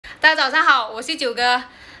大家早上好，我是九哥。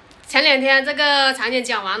前两天这个产检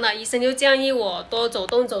讲完了，医生就建议我多走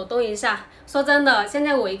动一下。说真的，现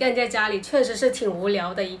在我一个人在家里确实是挺无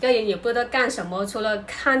聊的，一个人也不知道干什么，除了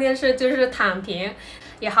看电视就是躺平。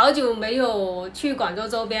也好久没有去广州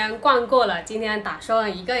周边逛过了，今天打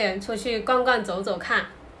算一个人出去逛逛走走看。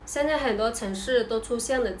现在很多城市都出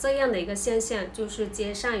现了这样的一个现象，就是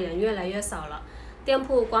街上人越来越少了，店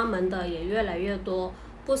铺关门的也越来越多。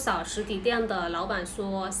不少实体店的老板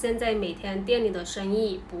说，现在每天店里的生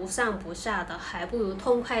意不上不下的，还不如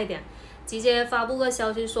痛快一点，直接发布个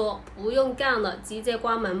消息说不用干了，直接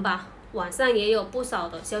关门吧。网上也有不少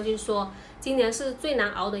的消息说，今年是最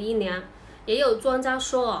难熬的一年，也有专家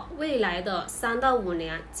说未来的3到5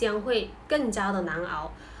年将会更加的难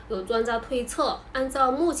熬。有专家推测，按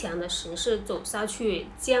照目前的形势走下去，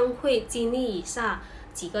将会经历以下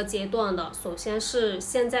几个阶段的。首先是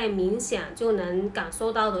现在明显就能感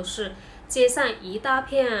受到的是，街上一大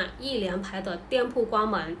片一连排的店铺关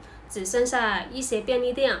门，只剩下一些便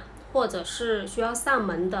利店或者是需要上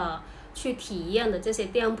门的去体验的这些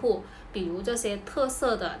店铺，比如这些特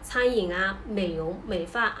色的餐饮啊、美容、美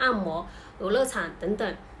发、按摩、游乐场等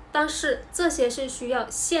等。但是这些是需要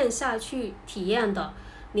线下去体验的，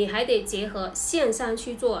你还得结合线上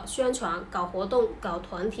去做宣传、搞活动、搞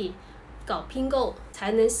团体、搞拼购，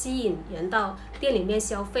才能吸引人到店里面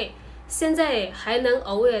消费。现在还能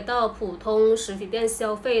偶尔到普通实体店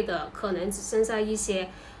消费的，可能只剩下一些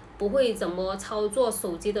不会怎么操作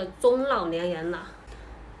手机的中老年人了。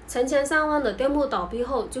成千上万的店铺倒闭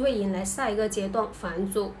后，就会迎来下一个阶段——房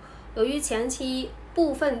租。由于前期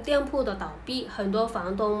部分店铺的倒闭，很多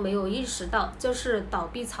房东没有意识到这是倒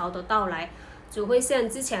闭潮的到来，只会像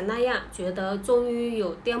之前那样觉得终于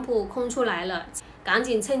有店铺空出来了，赶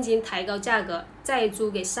紧趁机抬高价格，再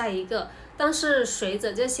租给下一个。但是随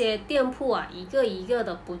着这些店铺一个一个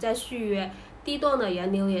的不再续约，地段的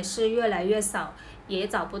人流也是越来越少，也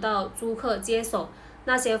找不到租客接手。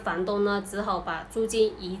那些房东呢，只好把租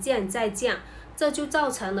金一降再降，这就造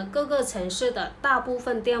成了各个城市的大部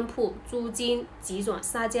分店铺租金急转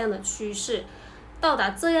下降的趋势。到达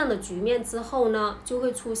这样的局面之后呢，就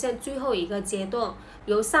会出现最后一个阶段，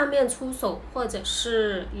由上面出手，或者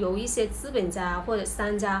是由一些资本家或者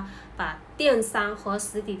商家把电商和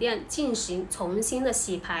实体店进行重新的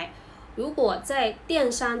洗牌。如果在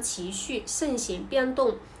电商持续盛行变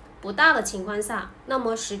动不大的情况下，那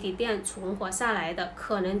么实体店存活下来的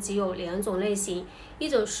可能只有2种类型，一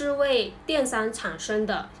种是为电商产生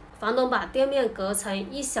的，房东把店面隔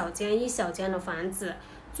成一小间一小间的房子，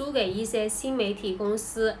租给一些新媒体公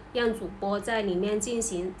司，让主播在里面进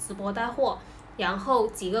行直播带货，然后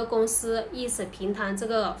几个公司一起平摊这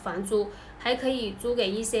个房租，还可以租给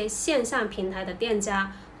一些线上平台的店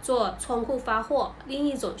家做仓库发货。另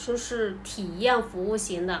一种就是体验服务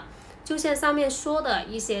型的，就像上面说的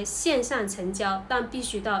一些线上成交但必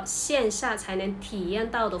须到线下才能体验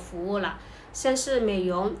到的服务了，像是美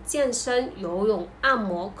容、健身、游泳、按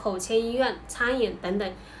摩、口腔医院、餐饮等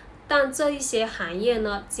等。但这一些行业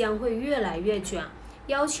呢，将会越来越卷，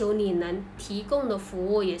要求你能提供的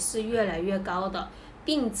服务也是越来越高的，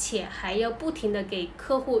并且还要不停的给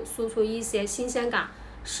客户输出一些新鲜感，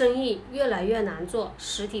生意越来越难做。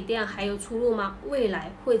实体店还有出路吗？未来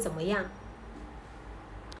会怎么样？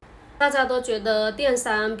大家都觉得电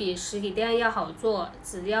商比实体店要好做，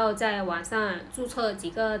只要在网上注册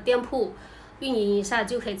几个店铺，运营一下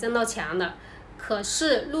就可以挣到钱了。可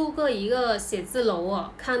是路过一个写字楼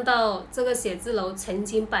看到这个写字楼曾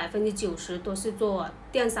经90%都是做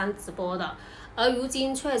电商直播的，而如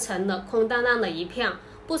今却成了空荡荡的一片。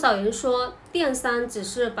不少人说，电商只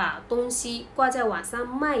是把东西挂在网上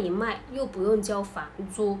卖一卖，又不用交房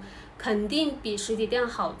租，肯定比实体店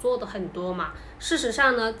好做的很多嘛。事实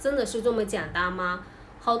上呢，真的是这么简单吗？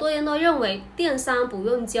好多人都认为电商不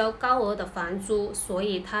用交高额的房租，所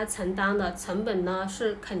以他承担的成本呢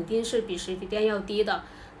肯定是比实体店要低的。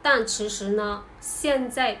但其实呢，现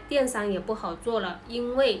在电商也不好做了，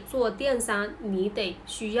因为做电商你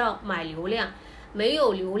需要买流量，没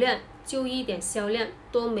有流量就一点销量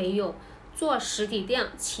都没有。做实体店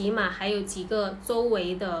起码还有几个周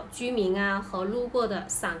围的居民和路过的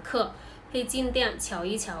散客会进店瞧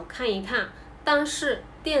一瞧看一看，但是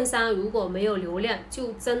电商如果没有流量，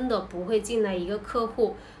就真的不会进来一个客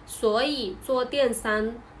户。所以做电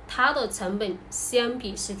商它的成本相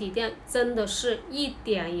比实体店真的是一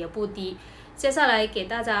点也不低。接下来给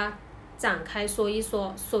大家展开说一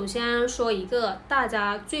说。首先说一个大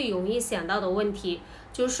家最容易想到的问题，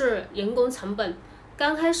就是人工成本。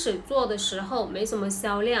刚开始做的时候没什么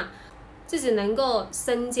销量，自己能够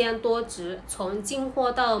身兼多职，从进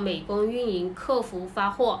货到美工、运营、客服、发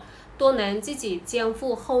货都能自己肩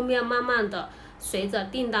负，后面慢慢的随着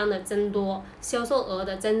订单的增多，销售额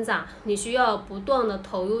的增长，你需要不断的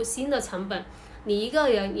投入新的成本，你一个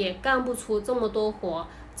人也干不出这么多活，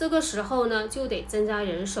这个时候呢就得增加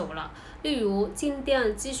人手了。例如进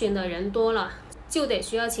店咨询的人多了，就得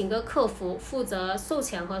需要请个客服负责售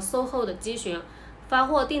前和售后的咨询，发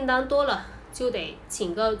货订单多了，就得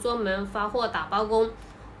请个专门发货打包工。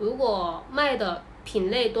如果卖的品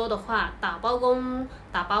类多的话，打包工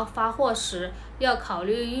打包发货时要考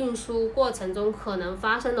虑运输过程中可能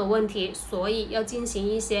发生的问题，所以要进行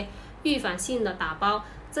一些预防性的打包，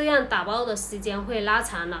这样打包的时间会拉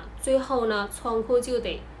长了。最后呢，仓库就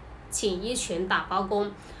得请一群打包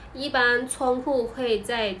工，一般仓库会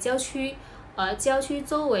在郊区，而郊区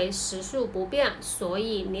周围食宿不便，所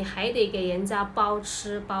以你还得给人家包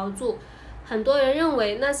吃包住。很多人认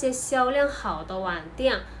为那些销量好的网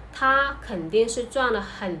店，它肯定是赚了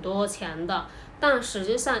很多钱的，但实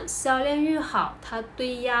际上销量越好，它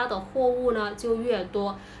堆压的货物呢就越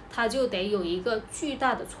多，它就得有一个巨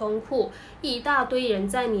大的仓库，一大堆人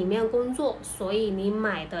在里面工作，所以你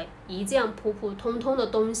买的一件普普通通的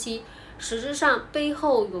东西，实际上背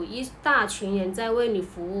后有一大群人在为你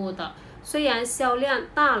服务的。虽然销量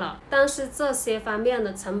大了，但是这些方面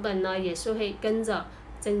的成本呢也是会跟着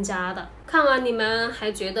增加的。看完你们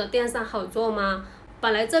还觉得电商好做吗？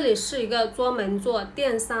本来这里是一个专门做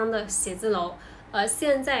电商的写字楼，而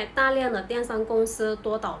现在大量的电商公司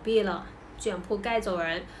都倒闭了，卷铺盖走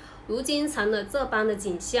人，如今成了这般的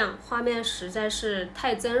景象，画面实在是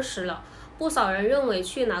太真实了。不少人认为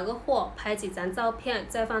去拿个货，拍几张照片，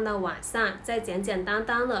再放到网上，再简简单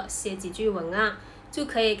单的写几句文案，就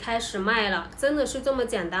可以开始卖了。真的是这么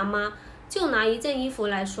简单吗？就拿一件衣服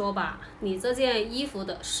来说吧，你这件衣服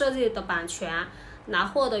的设计的版权，拿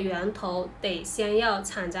货的源头得先要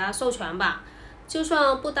厂家授权吧。就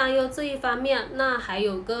算不担忧这一方面，那还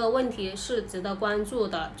有个问题是值得关注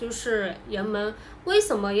的，就是人们为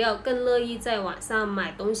什么要更乐意在网上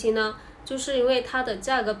买东西呢？就是因为它的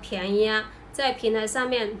价格便宜啊，在平台上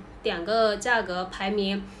面点个价格排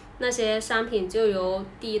名，那些商品就由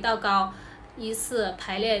低到高依次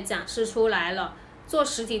排列展示出来了。做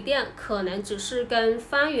实体店可能只是跟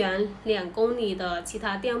方圆2公里的其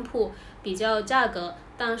他店铺比较价格，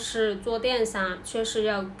但是做电商却是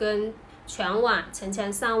要跟全网成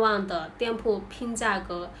千上万的店铺拼价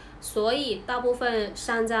格，所以大部分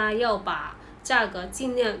商家要把价格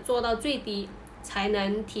尽量做到最低，才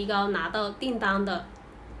能提高拿到订单的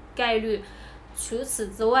概率。除此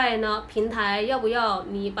之外呢，平台要不要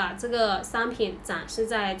你把这个商品展示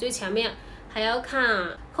在最前面，还要看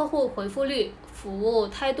客户回复率、服务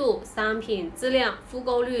态度、商品质量、复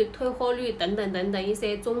购率、退货率等等等等一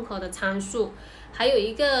些综合的参数。还有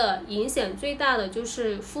一个影响最大的就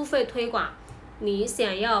是付费推广，你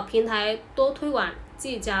想要平台多推广自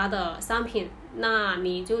己家的商品，那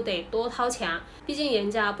你就得多掏钱，毕竟人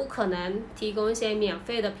家不可能提供一些免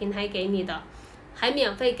费的平台给你的，还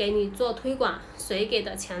免费给你做推广，谁给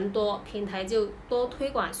的钱多，平台就多推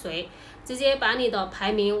广谁，直接把你的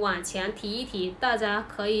排名往前提一提。大家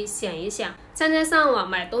可以想一想，现在上网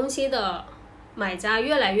买东西的买家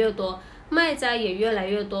越来越多，卖家也越来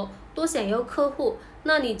越多，多想要客户，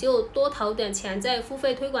那你就多投点钱在付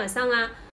费推广上啊。